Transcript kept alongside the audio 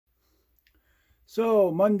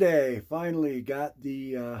So Monday, finally got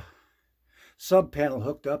the sub panel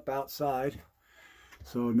hooked up outside.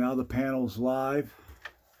 So now the panel's live.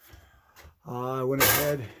 I went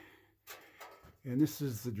ahead, and this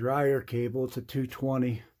is the dryer cable. It's a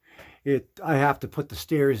 220. I have to put the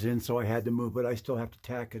stairs in, so I had to move it. I still have to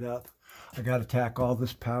tack it up. I got to tack all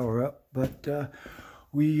this power up. But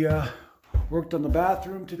we worked on the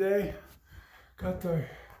bathroom today. Got the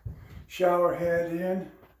shower head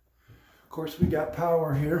in. Of course, we got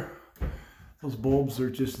power here. Those bulbs are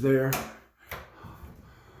just there.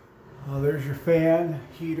 There's your fan,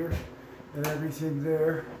 heater, and everything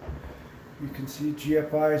there. You can see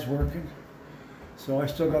GFI is working. So I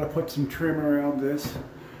still got to put some trim around this.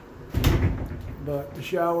 But the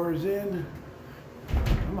shower is in.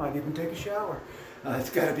 I might even take a shower. It's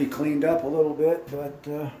got to be cleaned up a little bit, but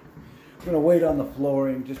I'm going to wait on the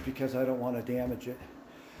flooring just because I don't want to damage it.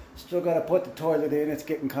 Still got to put the toilet in. It's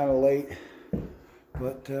getting kind of late.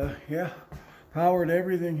 But yeah, powered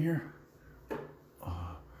everything here.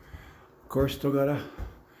 Of course, still got to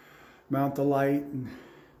mount the light. And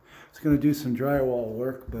it's going to do some drywall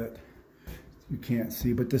work, but you can't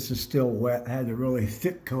see. But this is still wet. I had to really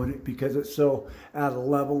thick coat it because it's so out of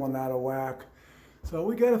level and out of whack. So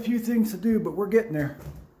we got a few things to do, but we're getting there.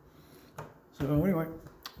 So anyway,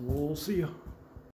 we'll see you.